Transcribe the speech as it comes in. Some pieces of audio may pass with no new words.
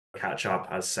catch up.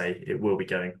 As I say, it will be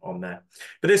going on there.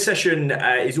 But this session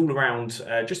is all around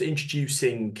just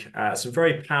introducing some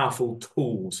very powerful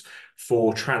tools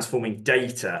for transforming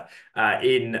data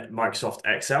in Microsoft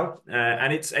Excel.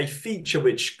 And it's a feature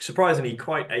which, surprisingly,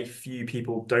 quite a few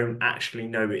people don't actually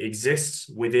know it exists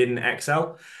within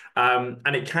Excel.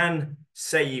 And it can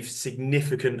save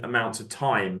significant amounts of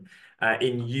time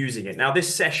in using it. Now,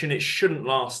 this session, it shouldn't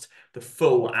last the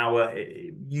full hour.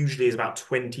 It usually is about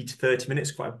 20 to 30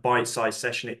 minutes, quite a bite-sized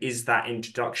session. It is that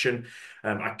introduction.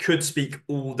 I could speak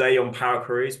all day on Power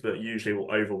Queries, but usually it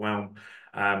will overwhelm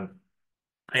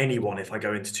anyone if I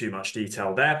go into too much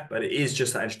detail there. But it is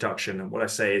just that introduction. And what I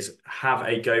say is have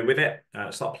a go with it.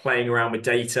 Start playing around with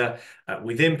data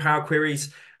within Power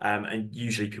Queries. And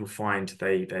usually people find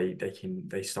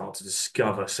they start to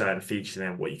discover certain features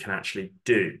and what you can actually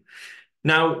do.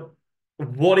 Now,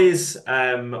 what is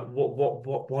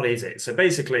it? So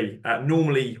basically,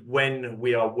 normally when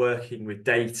we are working with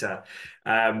data,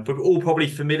 we're all probably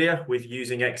familiar with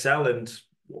using Excel, and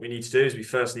what we need to do is we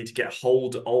first need to get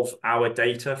hold of our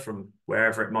data from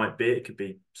wherever it might be. It could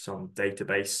be some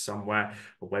database somewhere,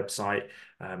 a website,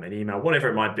 an email, whatever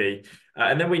it might be.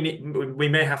 And then we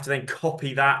may have to then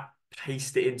copy that,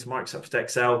 paste it into Microsoft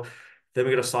Excel. Then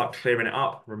we're going to start clearing it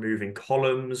up, removing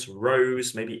columns,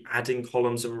 rows, maybe adding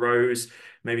columns and rows,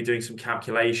 maybe doing some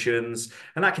calculations.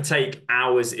 And that can take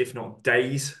hours, if not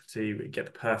days, to get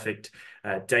the perfect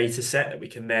data set that we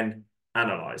can then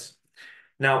analyze.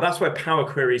 Now, that's where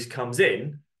Power Queries comes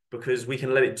in, because we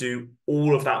can let it do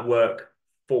all of that work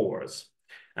for us.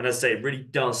 And as I say, it really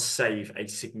does save a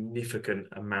significant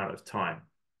amount of time.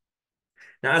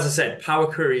 Now, as I said, Power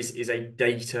Queries is a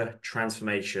data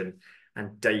transformation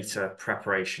and data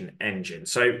preparation engine.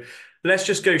 So let's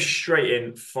just go straight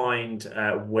in, find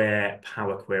where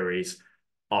Power Queries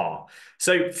are.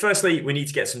 So firstly, we need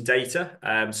to get some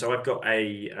data. So I've got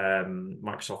a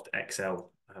Microsoft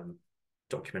Excel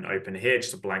document open here,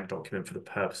 just a blank document for the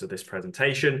purpose of this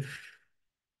presentation.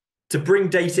 To bring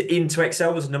data into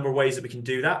Excel, there's a number of ways that we can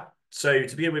do that. So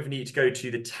to begin with, we need to go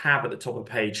to the tab at the top of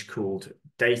the page called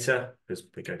Data, because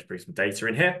we're going to bring some data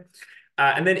in here.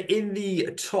 And then in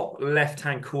the top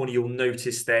left-hand corner, you'll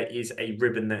notice there is a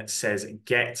ribbon that says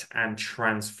Get and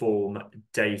Transform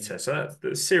Data. So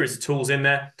there's a series of tools in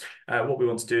there. What we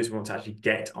want to do is we want to actually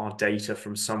get our data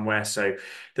from somewhere. So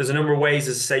there's a number of ways,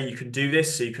 as I say, you can do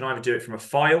this. So you can either do it from a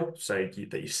file,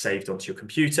 that you've saved onto your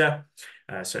computer.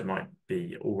 So it might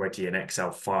be already an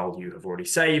Excel file you have already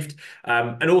saved.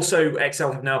 And also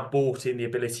Excel have now brought in the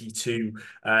ability to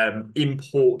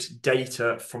import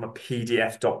data from a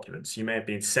PDF document. So you may have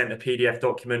been sent a PDF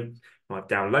document, you might have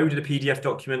downloaded a PDF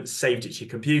document, saved it to your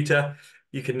computer.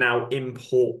 You can now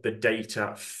import the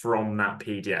data from that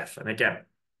PDF. And again,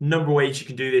 number of ways you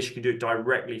can do this. You can do it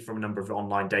directly from a number of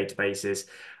online databases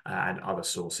and other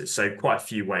sources. So quite a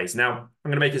few ways. Now,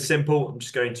 I'm going to make it simple. I'm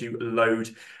just going to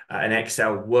load an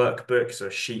Excel workbook, so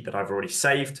a sheet that I've already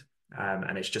saved.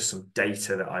 And it's just some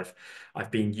data that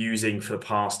I've been using for the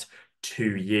past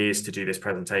 2 years to do this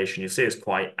presentation. You'll see it's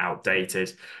quite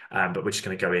outdated, but we're just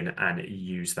going to go in and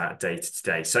use that data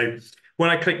today. So when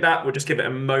I click that, we'll just give it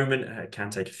a moment. It can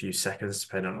take a few seconds,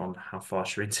 depending on how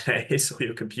fast your internet is or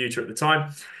your computer at the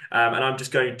time. And I'm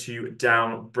just going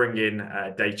to bring in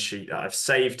a data sheet that I've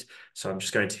saved. So I'm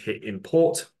just going to hit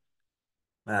import,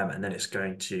 and then it's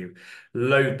going to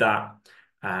load that.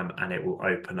 And it will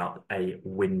open up a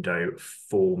window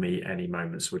for me any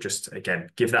moment. So we'll just,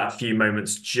 again, give that a few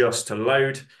moments just to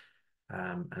load.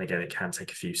 And again, it can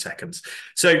take a few seconds.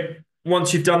 So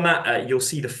once you've done that, you'll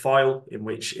see the file in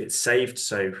which it's saved.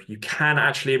 So you can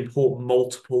actually import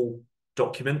multiple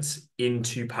documents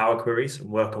into Power Queries and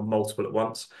work on multiple at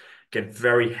once. Again,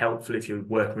 very helpful if you're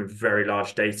working with very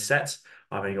large data sets.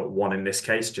 I've only got one in this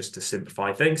case, just to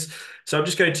simplify things. So I'm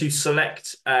just going to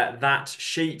select that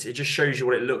sheet. It just shows you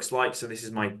what it looks like. So this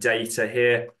is my data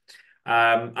here.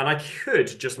 And I could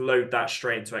just load that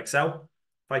straight into Excel.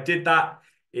 If I did that,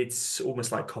 it's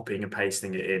almost like copying and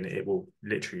pasting it in. It will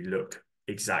literally look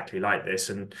exactly like this.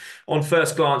 And on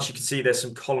first glance, you can see there's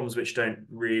some columns which don't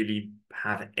really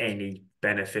have any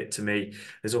benefit to me.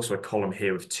 There's also a column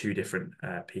here with 2 different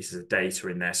pieces of data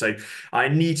in there. So I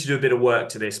need to do a bit of work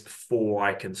to this before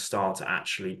I can start to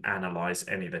actually analyze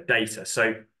any of the data.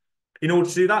 So in order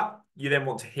to do that, you then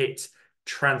want to hit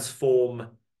Transform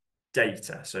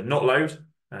Data. So not load,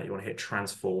 you want to hit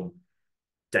Transform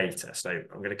Data. So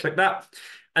I'm going to click that.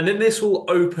 And then this will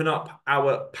open up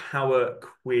our Power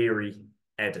Query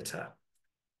editor.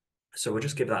 So we'll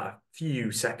just give that a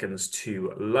few seconds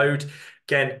to load.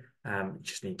 Again, You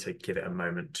just need to give it a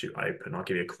moment to open. I'll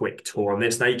give you a quick tour on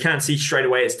this. Now you can see straight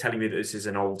away it's telling me that this is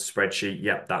an old spreadsheet.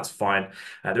 Yep, that's fine.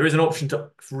 There is an option to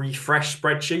refresh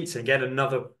spreadsheets. And again,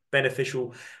 another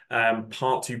beneficial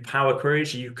part to Power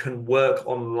Queries. You can work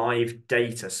on live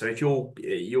data. So if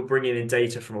you're bringing in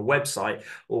data from a website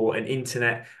or an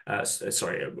internet,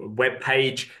 sorry, a web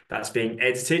page that's being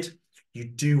edited, you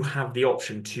do have the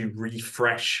option to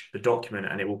refresh the document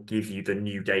and it will give you the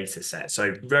new data set.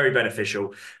 So very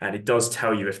beneficial. And it does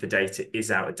tell you if the data is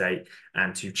out of date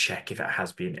and to check if it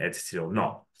has been edited or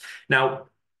not. Now,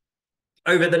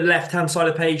 over the left-hand side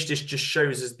of the page, this just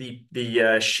shows us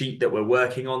the sheet that we're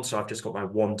working on. So I've just got my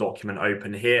one document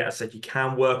open here. As I said, you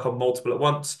can work on multiple at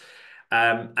once.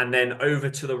 And then over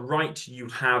to the right, you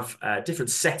have different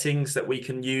settings that we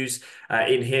can use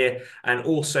in here. And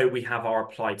also we have our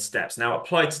applied steps. Now,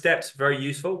 applied steps, very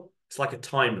useful. It's like a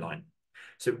timeline.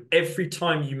 So every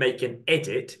time you make an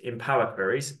edit in Power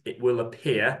Queries, it will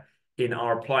appear in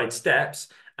our applied steps.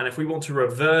 And if we want to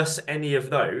reverse any of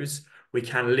those, we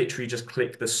can literally just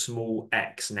click the small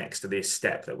X next to this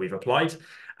step that we've applied,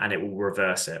 and it will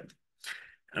reverse it.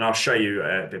 And I'll show you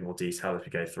a bit more detail as we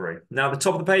go through. Now, at the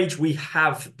top of the page, we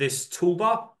have this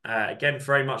toolbar. Again,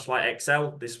 very much like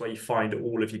Excel. This way you find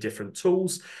all of your different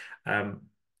tools. For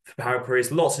Power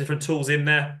Queries, lots of different tools in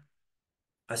there.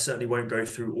 I certainly won't go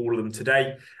through all of them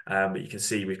today, but you can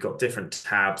see we've got different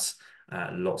tabs,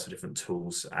 lots of different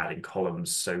tools, adding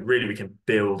columns. So really we can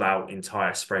build out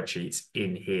entire spreadsheets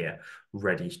in here,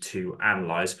 ready to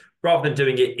analyze, rather than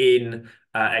doing it in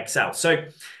Excel. So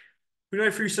we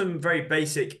go through some very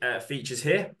basic features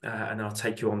here, and I'll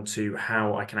take you on to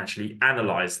how I can actually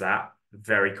analyze that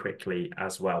very quickly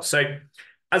as well. So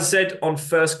as I said, on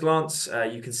first glance,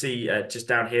 you can see just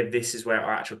down here, this is where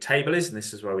our actual table is, and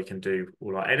this is where we can do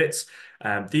all our edits.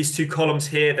 These two columns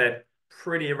here, they're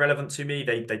pretty irrelevant to me.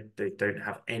 They don't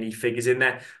have any figures in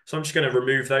there. So I'm just going to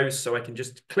remove those. So I can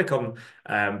just click on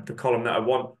the column that I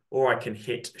want, or I can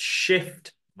hit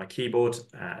Shift, my keyboard,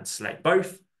 and select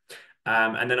both.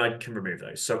 And then I can remove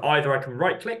those. So either I can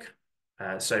right click,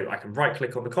 so I can right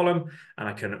click on the column and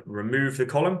I can remove the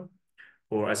column,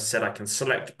 or as I said, I can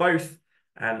select both,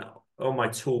 and on my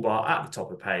toolbar at the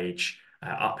top of the page,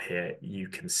 up here, you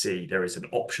can see there is an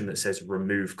option that says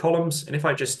remove columns. And if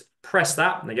I just press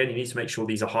that, and again, you need to make sure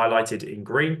these are highlighted in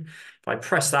green. If I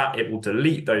press that, it will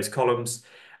delete those columns.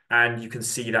 And you can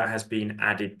see that has been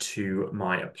added to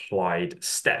my applied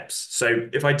steps. So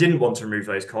if I didn't want to remove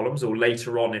those columns, or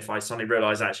later on, if I suddenly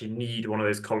realize I actually need one of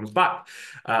those columns back,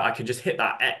 I can just hit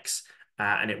that X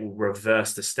and it will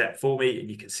reverse the step for me, and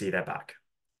you can see they're back.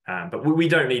 But we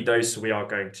don't need those, so we are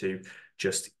going to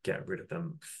just get rid of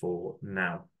them for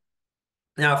now.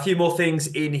 Now, a few more things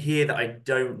in here that I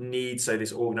don't need. So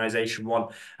this organization one,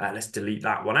 let's delete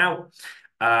that one out.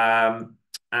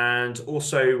 And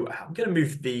also, I'm going to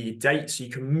move the date, so you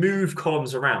can move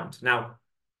columns around. Now,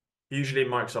 usually in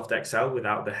Microsoft Excel,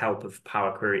 without the help of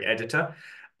Power Query Editor,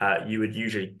 you would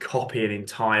usually copy an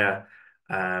entire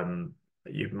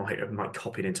you might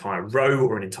copy an entire row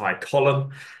or an entire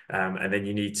column, and then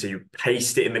you need to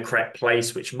paste it in the correct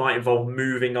place, which might involve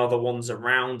moving other ones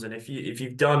around. And if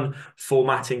you've done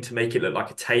formatting to make it look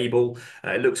like a table,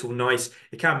 it looks all nice,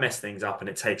 it can mess things up, and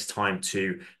it takes time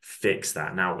to fix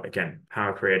that. Now, again,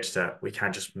 Power Query Editor, we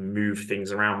can just move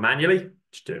things around manually.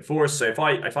 Just do it for us. So if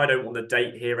I don't want the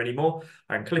date here anymore,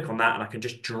 I can click on that and I can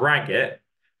just drag it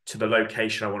to the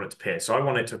location I want it to appear. So I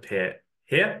want it to appear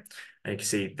here. And you can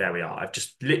see, there we are. I've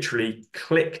just literally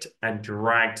clicked and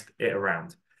dragged it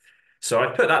around. So I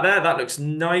put that there. That looks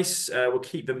nice. We'll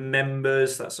keep the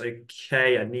members. That's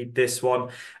okay. I need this one.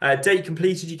 Date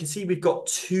completed. You can see we've got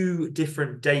two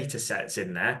different data sets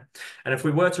in there. And if we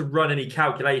were to run any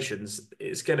calculations,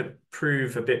 it's going to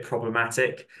prove a bit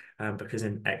problematic because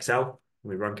in Excel,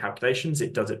 when we run calculations,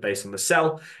 it does it based on the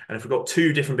cell. And if we've got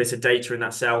two different bits of data in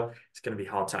that cell, it's going to be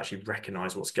hard to actually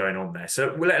recognize what's going on there.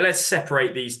 So let's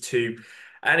separate these two.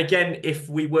 And again, if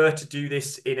we were to do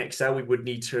this in Excel, we would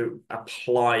need to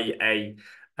apply a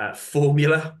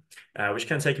formula, which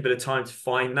can take a bit of time to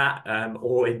find that.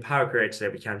 Or in Power Query today,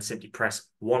 we can simply press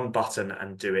one button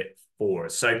and do it for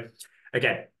us. So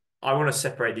again, I want to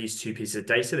separate these two pieces of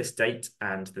data, this date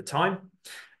and the time.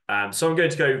 So I'm going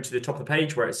to go to the top of the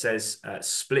page where it says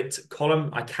split column.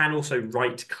 I can also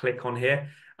right click on here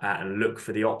and look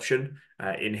for the option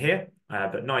in here,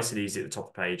 but nice and easy at the top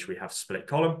of the page, we have split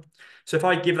column. So if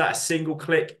I give that a single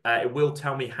click, it will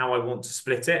tell me how I want to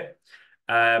split it.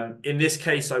 In this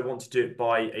case, I want to do it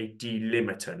by a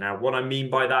delimiter. Now, what I mean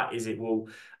by that is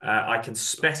I can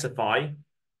specify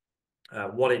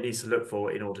what it needs to look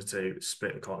for in order to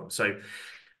split the column. So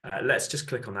Let's just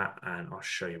click on that and I'll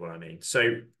show you what I mean.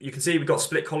 So you can see we've got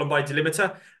split column by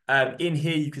delimiter. In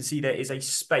here, you can see there is a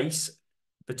space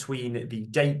between the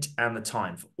date and the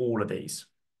time for all of these.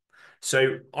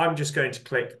 So I'm just going to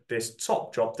click this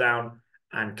top drop down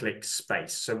and click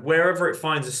space. So wherever it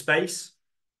finds a space,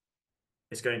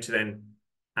 it's going to then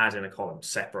add in a column,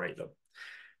 separate them.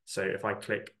 So if I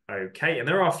click OK, and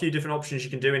there are a few different options you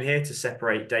can do in here to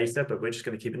separate data, but we're just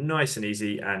going to keep it nice and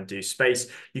easy and do space.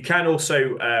 You can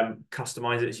also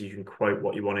customize it so you can quote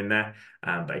what you want in there.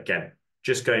 But again,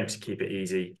 just going to keep it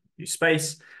easy, use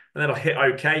space, and then I'll hit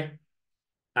OK.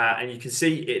 And you can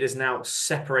see it has now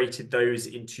separated those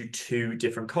into two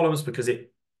different columns because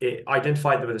it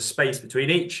identified there was a space between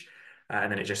each,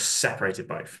 and then it just separated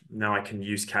both. Now I can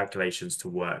use calculations to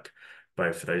work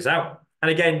both of those out. And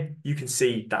again, you can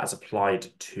see that is applied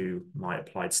to my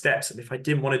applied steps. And if I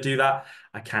didn't want to do that,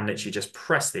 I can literally just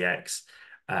press the X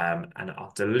and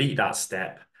I'll delete that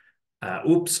step.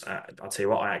 I'll tell you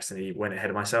what, I accidentally went ahead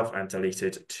of myself and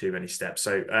deleted too many steps.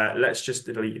 So let's just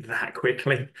delete that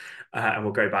quickly and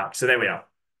we'll go back. So there we are.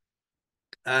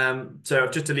 So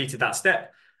I've just deleted that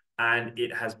step and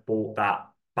it has brought that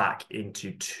back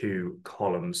into two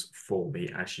columns for me,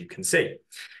 as you can see.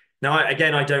 Now,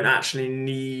 again, I don't actually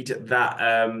need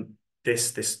that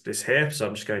this here, so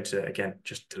I'm just going to, again,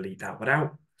 just delete that one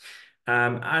out.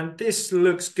 And this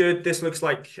looks good. This looks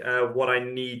like what I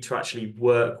need to actually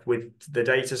work with the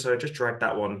data. So just drag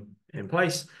that one in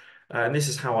place. And this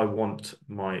is how I want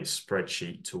my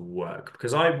spreadsheet to work,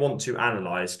 because I want to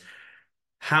analyze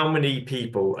how many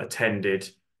people attended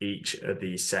each of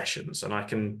these sessions. And I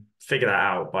can figure that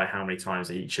out by how many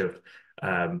times each of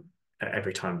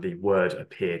every time the word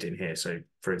appeared in here. So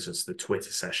for instance, the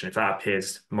Twitter session, if that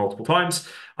appears multiple times,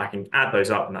 I can add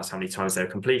those up and that's how many times they were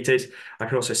completed. I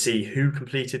can also see who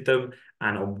completed them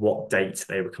and on what date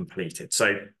they were completed.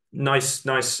 So nice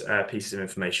pieces of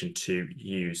information to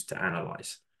use to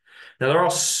analyze. Now, there are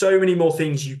so many more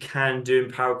things you can do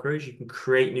in Power Queries. You can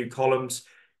create new columns,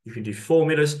 you can do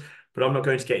formulas, but I'm not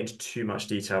going to get into too much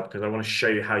detail because I want to show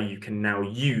you how you can now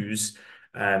use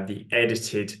the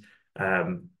edited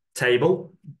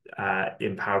table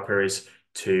in Power Queries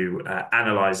to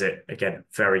analyze it again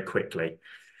very quickly.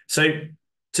 So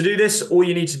to do this, all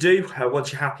you need to do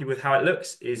once you're happy with how it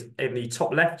looks is in the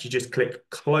top left, you just click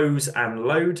close and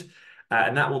load.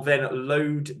 And that will then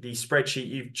load the spreadsheet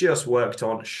you've just worked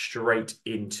on straight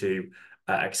into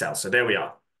Excel. So there we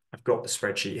are. I've got the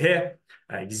spreadsheet here,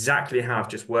 exactly how I've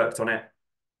just worked on it.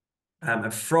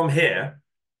 And from here,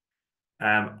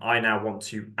 I now want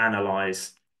to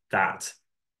analyze that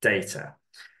data.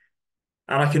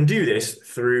 And I can do this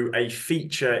through a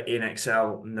feature in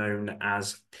Excel known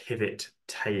as pivot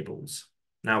tables.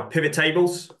 Now, pivot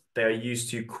tables, they are used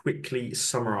to quickly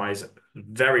summarize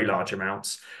very large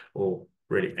amounts or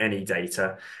really any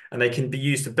data, and they can be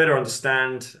used to better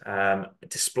understand,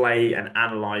 display and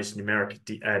analyze numeric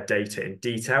data in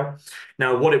detail.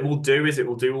 Now, what it will do is it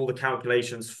will do all the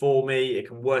calculations for me. It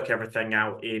can work everything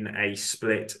out in a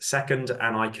split second,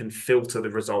 and I can filter the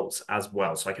results as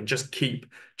well. So I can just keep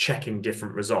checking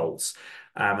different results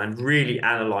and really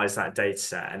analyze that data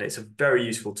set. And it's a very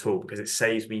useful tool because it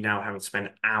saves me now having to spend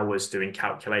hours doing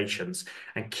calculations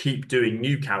and keep doing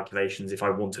new calculations if I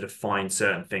wanted to find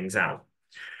certain things out.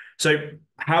 So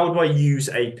how do I use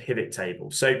a pivot table?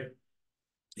 So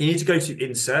you need to go to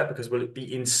insert because we'll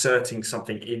be inserting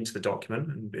something into the document.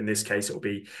 And in this case, it will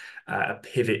be a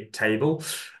pivot table.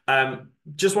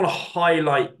 Just want to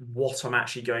highlight what I'm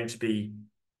actually going to be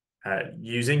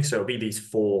using. So it'll be these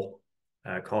four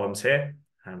columns here.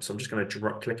 So I'm just going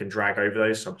to click and drag over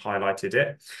those. So I've highlighted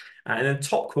it. And in the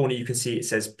top corner, you can see it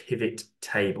says pivot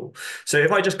table. So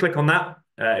if I just click on that,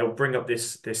 it will bring up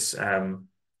this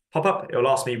pop-up. It will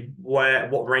ask me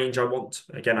what range I want.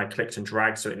 Again, I clicked and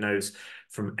dragged so it knows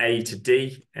from A to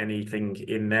D, anything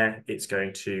in there, it's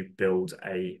going to build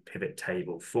a pivot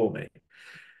table for me.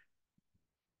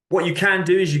 What you can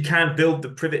do is you can build the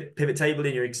pivot table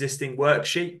in your existing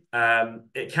worksheet.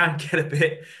 It can get a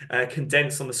bit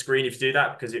condensed on the screen if you do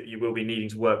that because you will be needing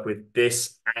to work with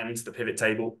this and the pivot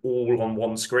table all on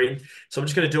one screen. So I'm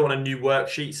just going to do it on a new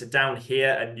worksheet. So down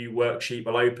here, a new worksheet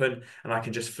will open and I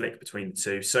can just flick between the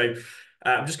two. So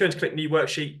I'm just going to click new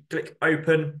worksheet, click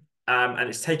open, and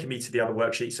it's taken me to the other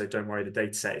worksheet. So don't worry, the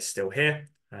data set is still here.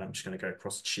 I'm just going to go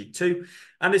across to sheet 2.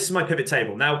 And this is my pivot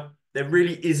table. Now, there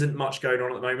really isn't much going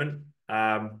on at the moment.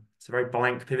 It's a very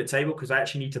blank pivot table because I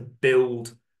actually need to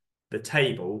build the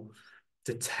table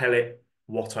to tell it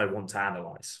what I want to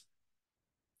analyze.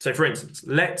 So for instance,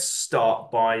 let's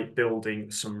start by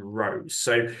building some rows.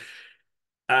 So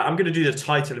I'm going to do the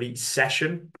title of each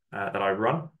session that I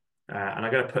run, and I'm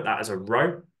going to put that as a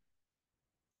row.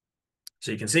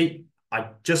 So you can see I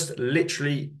just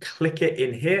literally click it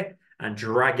in here and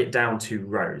drag it down to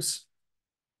rows.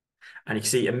 And you can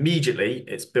see immediately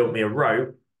it's built me a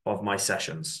row of my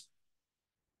sessions.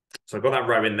 So I've got that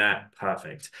row in there,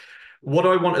 perfect. What do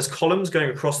I want as columns going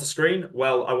across the screen?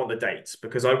 Well, I want the dates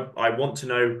because I want to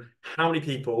know how many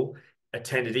people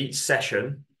attended each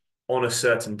session on a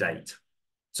certain date.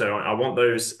 So I want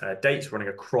those dates running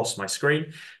across my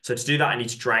screen. So to do that, I need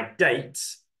to drag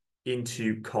dates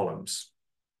into columns.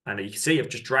 And you can see I've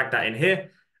just dragged that in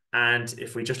here. And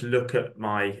if we just look at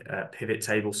my pivot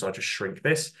table, so I just shrink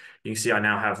this, you can see I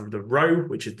now have the row,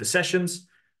 which is the sessions,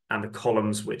 and the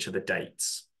columns, which are the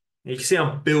dates. And you can see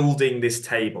I'm building this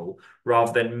table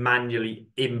rather than manually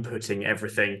inputting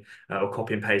everything or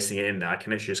copy and pasting it in there. I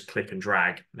can actually just click and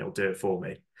drag and it'll do it for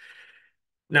me.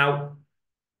 Now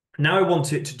I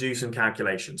want it to do some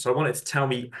calculations. So I want it to tell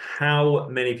me how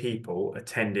many people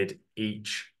attended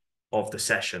each of the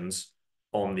sessions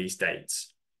on these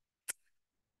dates.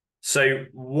 So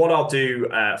what I'll do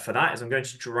for that is I'm going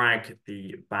to drag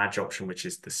the badge option, which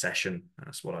is the session.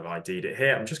 That's what I've ID'd it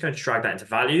here. I'm just going to drag that into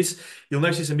values. You'll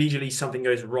notice immediately something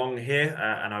goes wrong here,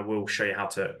 and I will show you how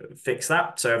to fix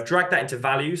that. So I've dragged that into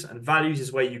values, and values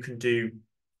is where you can do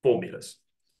formulas.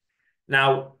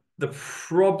 Now, the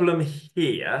problem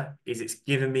here is it's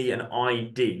given me an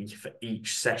ID for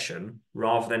each session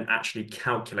rather than actually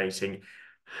calculating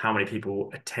how many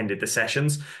people attended the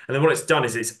sessions. And then what it's done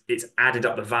is it's added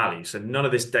up the value. So none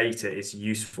of this data is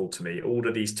useful to me. All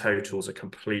of these totals are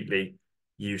completely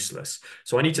useless.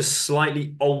 So I need to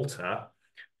slightly alter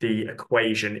the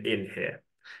equation in here.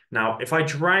 Now, if I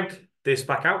drag this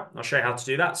back out, I'll show you how to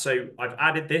do that. So I've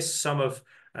added this sum of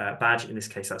badge. In this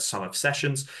case, that's sum of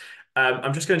sessions.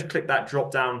 I'm just going to click that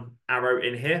drop down arrow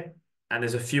in here. And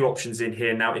there's a few options in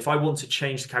here. Now, if I want to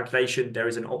change the calculation, there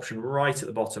is an option right at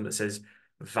the bottom that says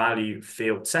value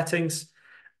field settings.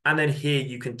 And then here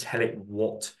you can tell it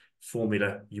what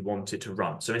formula you want it to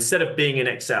run. So instead of being in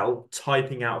Excel,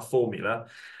 typing out a formula,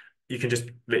 you can just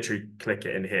literally click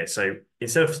it in here. So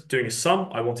instead of doing a sum,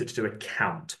 I want it to do a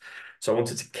count. So I want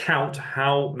it to count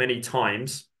how many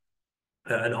times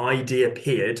an ID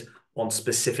appeared on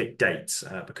specific dates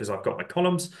because I've got my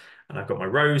columns and I've got my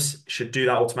rows. It should do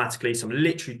that automatically. So I'm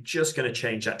literally just going to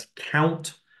change that to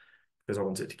count because I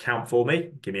want it to count for me,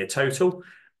 give me a total,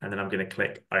 and then I'm going to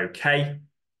click OK.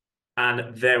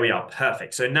 And there we are,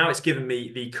 perfect. So now it's given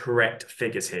me the correct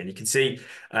figures here. And you can see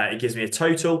it gives me a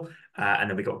total, and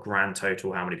then we got grand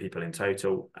total, how many people in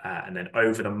total, and then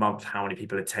over the month, how many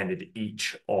people attended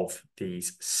each of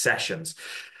these sessions.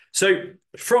 So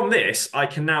from this, I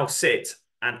can now sit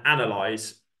and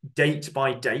analyze date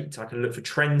by date. I can look for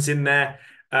trends in there.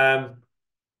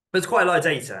 There's quite a lot of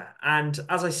data. And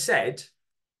as I said,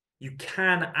 you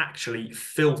can actually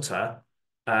filter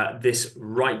this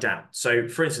right down. So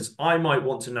for instance, I might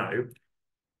want to know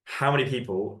how many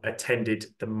people attended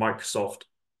the Microsoft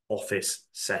Office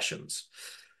sessions,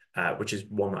 which is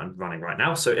one that I'm running right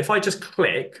now. So if I just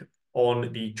click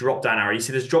on the drop down arrow, you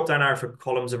see there's a drop down arrow for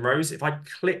columns and rows. If I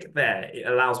click there, it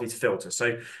allows me to filter.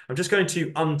 So I'm just going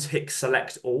to untick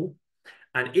select all.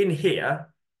 And in here,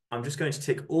 I'm just going to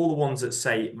tick all the ones that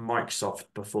say Microsoft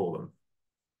before them.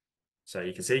 So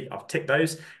you can see I've ticked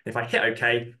those. If I hit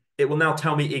OK, it will now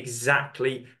tell me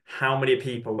exactly how many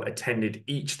people attended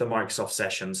each of the Microsoft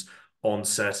sessions on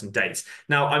certain dates.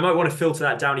 Now, I might want to filter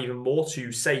that down even more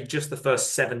to say just the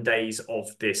first 7 days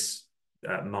of this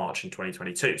March in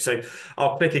 2022. So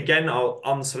I'll click again, I'll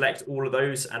unselect all of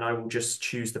those, and I will just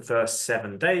choose the first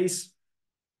 7 days.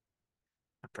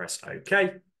 I press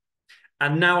OK.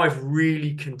 And now I've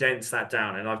really condensed that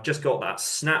down, and I've just got that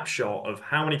snapshot of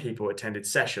how many people attended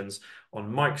sessions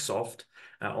on Microsoft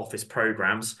Office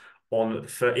programs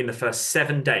in the first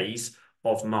 7 days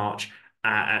of March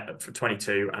for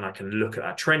 22, and I can look at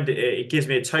that trend. It gives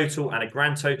me a total and a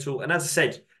grand total. And as I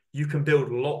said, you can build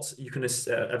lots, you can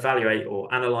evaluate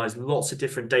or analyze lots of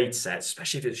different data sets,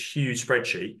 especially if it's a huge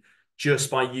spreadsheet, just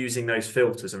by using those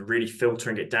filters and really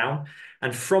filtering it down.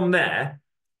 And from there,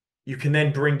 you can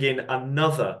then bring in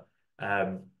another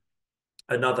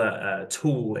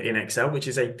tool in Excel, which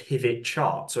is a pivot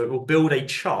chart. So it will build a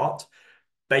chart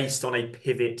based on a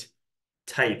pivot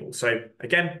table. So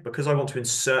again, because I want to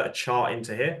insert a chart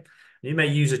into here, you may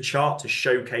use a chart to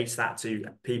showcase that to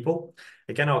people.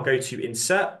 Again, I'll go to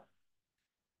insert.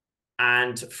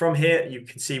 And from here, you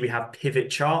can see we have pivot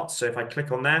charts. So if I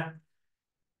click on there,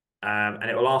 and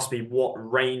it will ask me what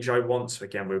range I want. So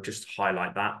again, we'll just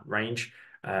highlight that range.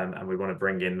 And we want to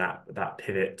bring in that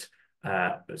pivot.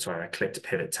 Sorry, I clicked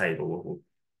pivot table. We'll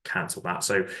cancel that.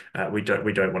 So we don't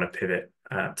want to pivot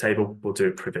table, we'll do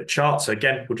a pivot chart. So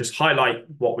again, we'll just highlight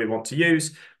what we want to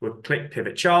use. We'll click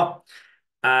pivot chart.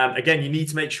 Again, you need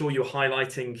to make sure you're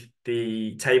highlighting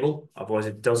the table, otherwise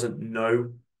it doesn't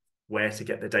know where to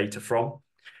get the data from.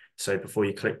 So before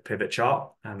you click pivot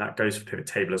chart, and that goes for pivot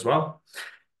table as well.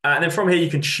 And then from here, you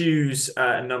can choose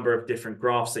a number of different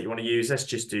graphs that you want to use. Let's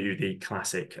just do the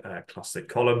classic clustered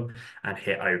column and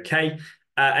hit OK.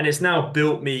 And it's now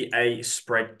built me a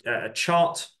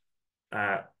chart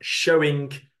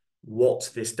showing what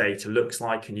this data looks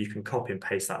like, and you can copy and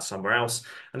paste that somewhere else.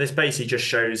 And this basically just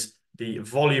shows the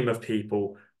volume of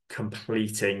people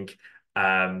completing,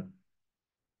 how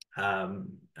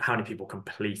many people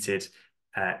completed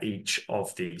each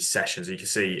of the sessions. You can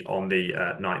see on the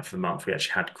 9th of the month, we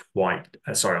actually had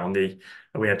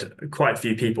we had quite a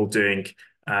few people doing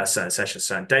certain sessions,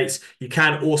 certain dates. You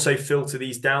can also filter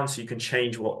these down, so you can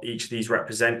change what each of these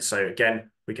represent. So again,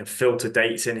 we can filter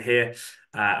dates in here,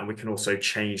 and we can also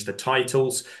change the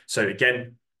titles. So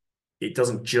again, it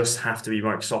doesn't just have to be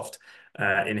Microsoft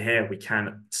in here. We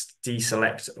can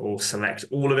deselect or select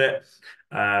all of it,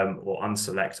 or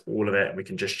unselect all of it. We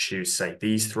can just choose, say,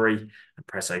 these three and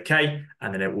press OK,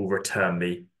 and then it will return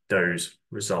me those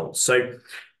results. So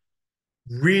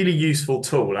really useful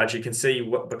tool. As you can see,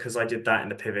 because I did that in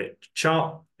the pivot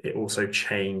chart, it also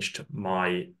changed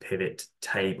my pivot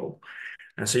table.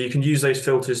 And so you can use those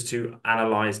filters to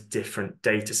analyze different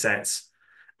data sets.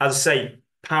 As I say,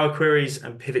 Power Queries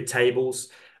and pivot tables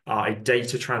are a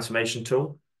data transformation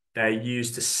tool. They're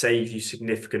used to save you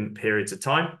significant periods of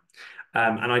time.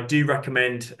 And I do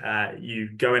recommend you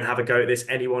go and have a go at this.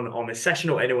 Anyone on this session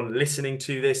or anyone listening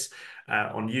to this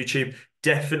on YouTube,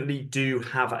 definitely do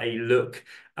have a look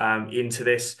into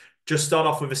this. Just start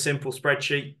off with a simple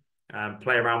spreadsheet,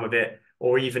 play around with it,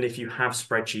 or even if you have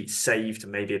spreadsheets saved,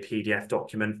 maybe a PDF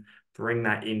document, bring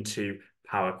that into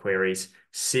Power Queries,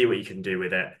 see what you can do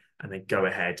with it, and then go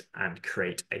ahead and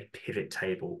create a pivot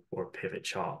table or a pivot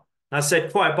chart. As I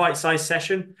said, quite a bite-sized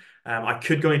session. I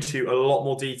could go into a lot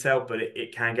more detail, but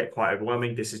it can get quite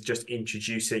overwhelming. This is just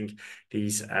introducing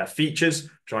these features,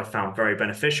 which I found very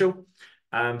beneficial.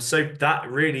 So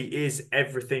that really is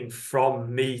everything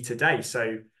from me today.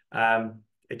 So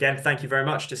again, thank you very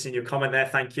much. Just in your comment there,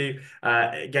 thank you.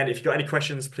 Again, if you've got any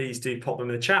questions, please do pop them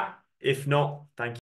in the chat. If not, thank you.